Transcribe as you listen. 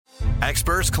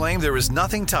Experts claim there is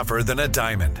nothing tougher than a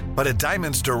diamond. But at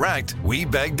Diamonds Direct, we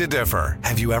beg to differ.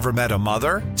 Have you ever met a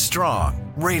mother? Strong,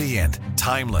 radiant,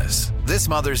 timeless. This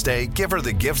Mother's Day, give her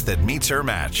the gift that meets her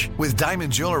match. With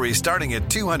diamond jewelry starting at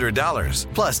 $200.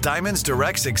 Plus Diamonds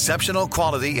Direct's exceptional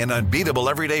quality and unbeatable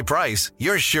everyday price,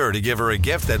 you're sure to give her a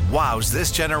gift that wows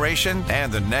this generation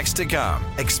and the next to come.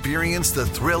 Experience the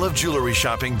thrill of jewelry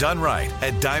shopping done right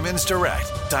at Diamonds Direct.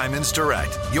 Diamonds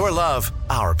Direct. Your love,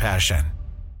 our passion.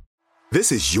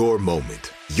 This is your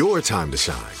moment, your time to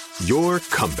shine, your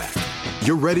comeback.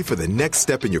 You're ready for the next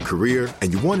step in your career,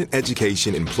 and you want an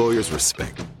education employers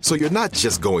respect. So you're not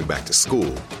just going back to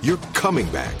school, you're coming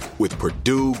back with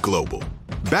Purdue Global.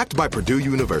 Backed by Purdue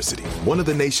University, one of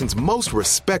the nation's most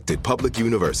respected public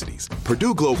universities,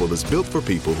 Purdue Global is built for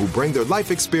people who bring their life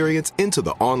experience into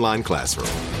the online classroom.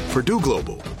 Purdue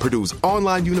Global, Purdue's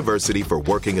online university for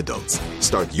working adults.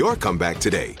 Start your comeback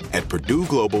today at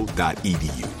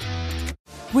purdueglobal.edu.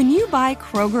 When you buy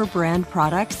Kroger brand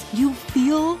products, you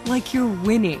feel like you're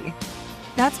winning.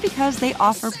 That's because they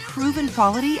offer proven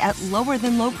quality at lower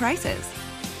than low prices.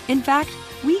 In fact,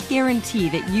 we guarantee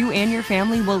that you and your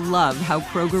family will love how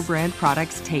Kroger brand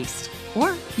products taste,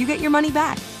 or you get your money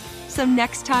back. So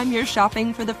next time you're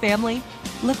shopping for the family,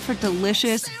 look for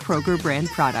delicious Kroger brand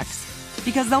products,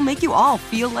 because they'll make you all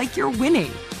feel like you're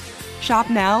winning. Shop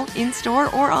now, in-store,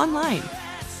 or online.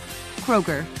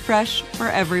 Kroger, fresh for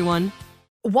everyone.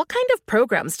 What kind of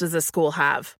programs does this school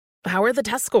have? How are the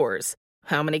test scores?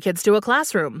 How many kids do a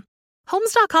classroom?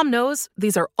 Homes.com knows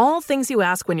these are all things you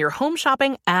ask when you're home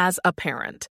shopping as a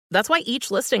parent. That's why each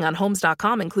listing on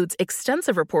Homes.com includes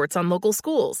extensive reports on local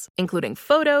schools, including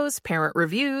photos, parent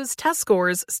reviews, test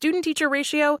scores, student-teacher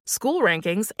ratio, school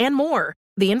rankings, and more.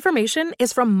 The information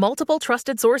is from multiple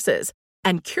trusted sources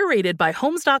and curated by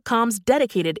Homes.com's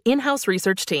dedicated in-house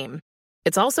research team.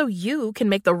 It's also you can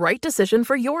make the right decision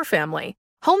for your family.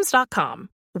 Homes.com.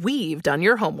 We've done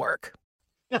your homework.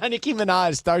 Nicki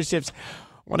Minaj, Starships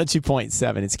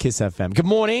 102.7. It's Kiss FM. Good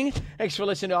morning. Thanks for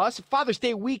listening to us. Father's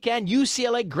Day weekend,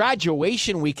 UCLA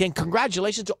graduation weekend.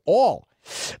 Congratulations to all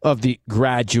of the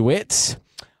graduates.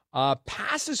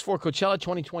 Passes for Coachella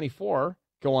 2024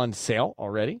 go on sale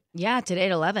already. Yeah, today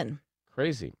at 11.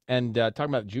 Crazy. And talking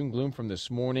about June gloom from this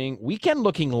morning. Weekend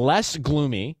looking less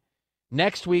gloomy.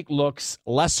 Next week looks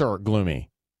lesser gloomy.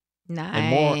 Nice.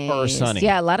 And more sunny.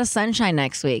 Yeah, a lot of sunshine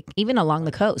next week, even along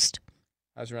the coast.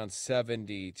 I was around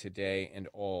 70 today and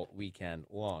all weekend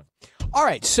long. All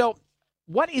right, so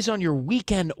what is on your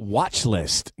weekend watch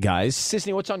list, guys?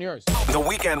 Sisney, what's on yours? The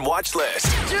weekend watch list.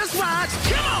 Just watch.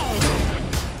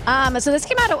 Come on. So this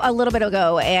came out a little bit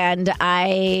ago, and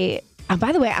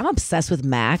by the way, I'm obsessed with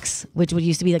Max, which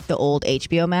used to be like the old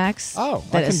HBO Max. Oh,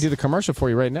 I can do the commercial for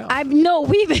you right now.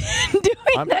 We've been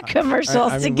doing the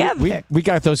commercials together. We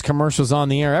got those commercials on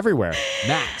the air everywhere.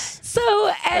 Max.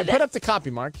 So put up the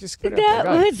copy, Mark. Just put it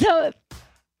up there.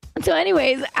 So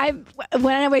anyways,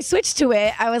 when I switched to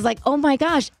it, I was like, oh my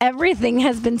gosh, everything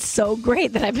has been so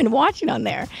great that I've been watching on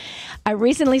there. I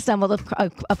recently stumbled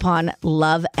upon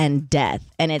Love and Death,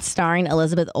 and it's starring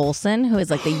Elizabeth Olsen, who is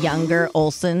like the younger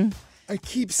Olsen. I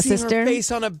keep seeing her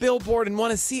face on a billboard and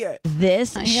want to see it.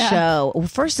 This show, well,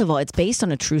 first of all, it's based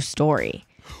on a true story.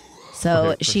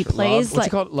 So she plays what's it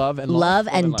called? Love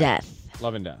and Death.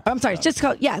 Love and Death. I'm sorry, it's just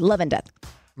called Love and Death.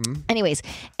 Mm-hmm. Anyways,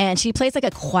 and she plays like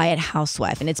a quiet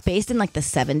housewife, and it's based in like the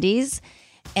 70s,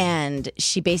 and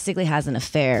she basically has an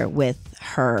affair with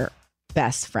her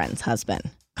best friend's husband.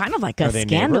 Kind of like a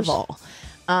scandal.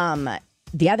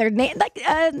 The other,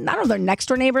 I don't know, they're next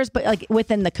door neighbors, but like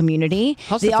within the community.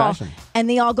 How's the fashion? And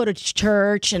they all go to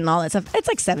church and all that stuff. It's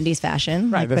like 70s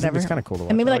fashion. Right, like whatever. It's kind of cool to watch.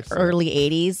 And maybe like early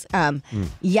 80s.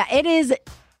 Yeah, it is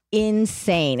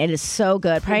insane. It is so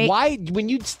good. Probably, why, when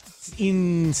you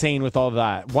insane with all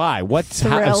that, why? What's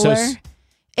Thriller.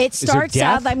 It starts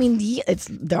out,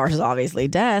 there's obviously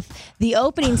death. The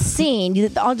opening scene,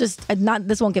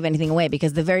 this won't give anything away,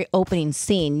 because the very opening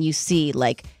scene, you see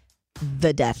like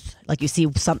the death. Like you see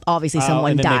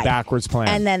someone and then die. They backwards plan.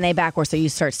 And then they backwards. So you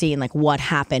start seeing like what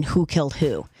happened, who killed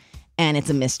who. And it's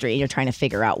a mystery. You're trying to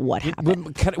figure out what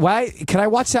happened. Can I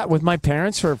watch that with my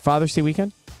parents for Father's Day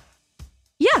weekend?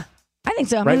 Yeah. I think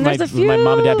so. Right? There's a few. My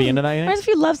mom and dad be into that? You think? There's a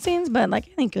few love scenes, but like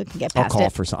I think you can get past I'll call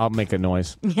for some. I'll make a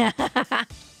noise. Yeah.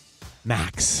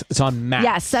 Max. It's on Max.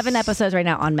 Yeah, 7 episodes right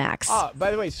now on Max. Oh, by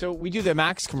the way, so we do the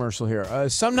Max commercial here.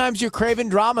 Sometimes you're craving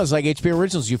dramas like HBO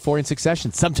Originals, Euphoria, and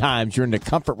Succession. Sometimes you're into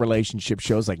comfort relationship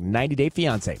shows like 90 Day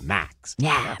Fiance. Max.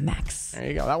 Yeah, Max. There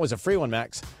you go. That was a free one,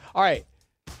 Max. All right.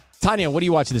 Tanya, what are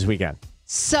you watching this weekend?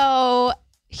 So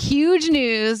huge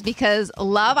news because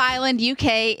Love Island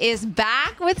UK is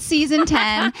back with season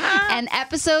 10 and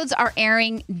episodes are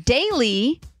airing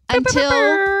daily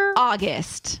until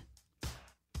August.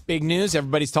 Big news.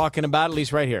 Everybody's talking about it, at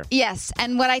least right here. Yes.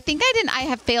 And what I think I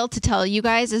have failed to tell you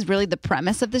guys is really the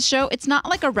premise of this show. It's not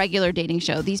like a regular dating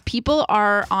show. These people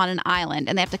are on an island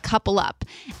and they have to couple up.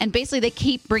 And basically they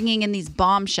keep bringing in these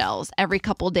bombshells every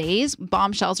couple days.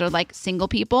 Bombshells are like single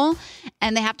people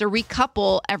and they have to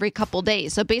recouple every couple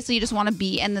days. So basically you just want to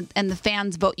be and the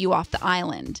fans vote you off the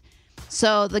island.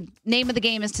 So the name of the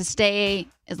game is to stay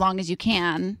as long as you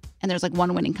can. And there's like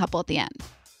one winning couple at the end.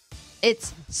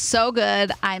 It's so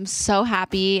good. I'm so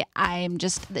happy.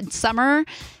 Summer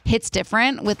hits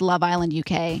different with Love Island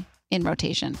UK in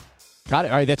rotation. Got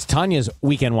it. All right, that's Tanya's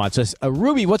weekend watch list.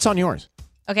 Ruby, what's on yours?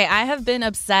 Okay, I have been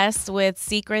obsessed with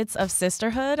Secrets of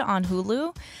Sisterhood on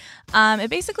Hulu. It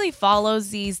basically follows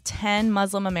these 10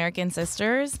 Muslim American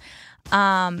sisters.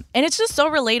 And it's just so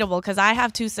relatable because I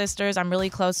have 2 sisters I'm really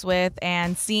close with,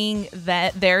 and seeing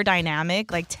that their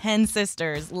dynamic, like 10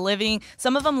 sisters living,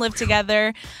 some of them live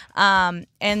together. And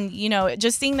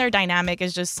just seeing their dynamic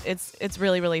is just, it's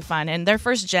really, really fun. And they're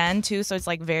first gen too. So it's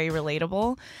like very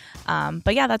relatable.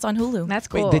 But yeah, that's on Hulu. That's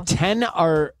cool. Wait, the 10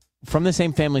 are from the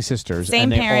same family sisters.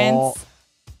 Same and parents. All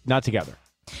not together.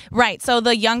 Right. So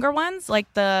the younger ones,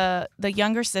 like the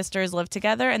younger sisters live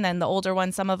together, and then the older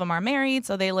ones, some of them are married,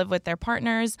 so they live with their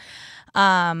partners.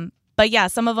 But yeah,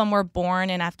 some of them were born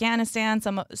in Afghanistan.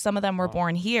 Some of them were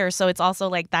born here. So it's also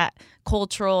like that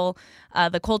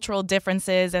the cultural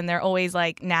differences, and they're always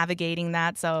like navigating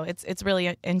that. So it's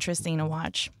really interesting to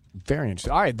watch. Very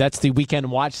interesting. All right, that's the weekend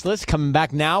watch list. Coming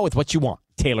back now with what you want.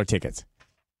 Taylor tickets.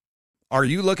 Are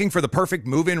you looking for the perfect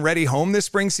move-in ready home this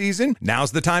spring season?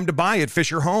 Now's the time to buy at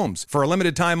Fisher Homes. For a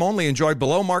limited time only, enjoy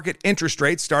below-market interest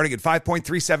rates starting at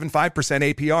 5.375%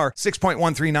 APR,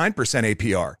 6.139%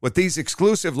 APR. With these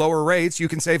exclusive lower rates, you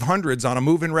can save hundreds on a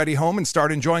move-in ready home and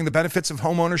start enjoying the benefits of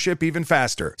homeownership even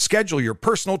faster. Schedule your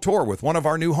personal tour with one of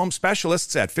our new home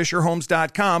specialists at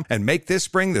FisherHomes.com and make this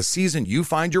spring the season you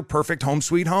find your perfect home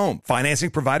sweet home. Financing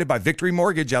provided by Victory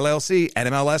Mortgage, LLC,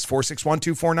 NMLS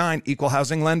 461249, Equal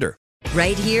Housing Lender.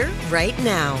 Right here, right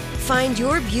now. Find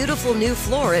your beautiful new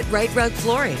floor at Right Rug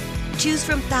Flooring. Choose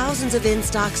from thousands of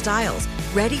in-stock styles,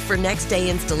 ready for next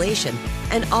day installation,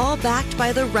 and all backed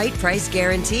by the right price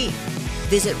guarantee.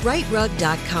 Visit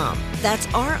rightrug.com. That's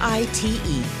RITERUG.com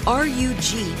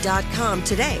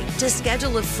today to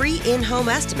schedule a free in-home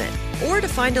estimate or to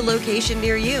find a location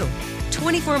near you.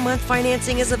 24-month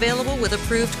financing is available with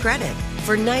approved credit.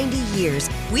 For 90 years,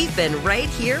 we've been right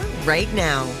here, right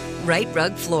now. Right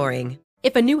Rug Flooring.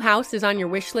 If a new house is on your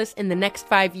wish list in the next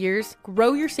 5 years,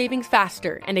 grow your savings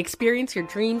faster and experience your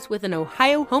dreams with an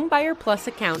Ohio Homebuyer Plus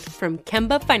account from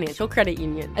Kemba Financial Credit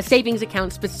Union. A savings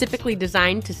account specifically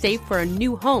designed to save for a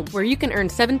new home where you can earn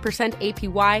 7%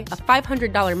 APY, a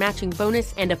 $500 matching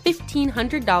bonus, and a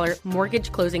 $1,500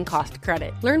 mortgage closing cost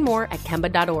credit. Learn more at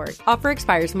Kemba.org. Offer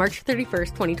expires March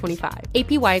 31st, 2025.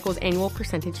 APY equals annual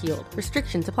percentage yield.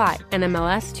 Restrictions apply.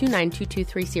 NMLS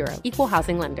 292230. Equal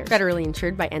housing lender. Federally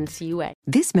insured by NCUA.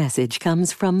 This message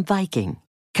comes from Viking,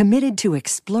 committed to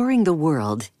exploring the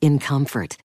world in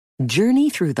comfort. Journey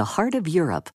through the heart of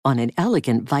Europe on an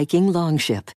elegant Viking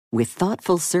longship with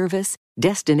thoughtful service,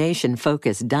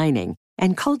 destination-focused dining,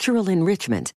 and cultural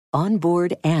enrichment on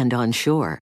board and on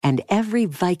shore. And every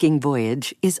Viking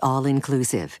voyage is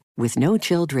all-inclusive, with no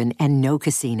children and no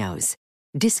casinos.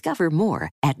 Discover more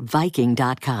at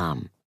Viking.com.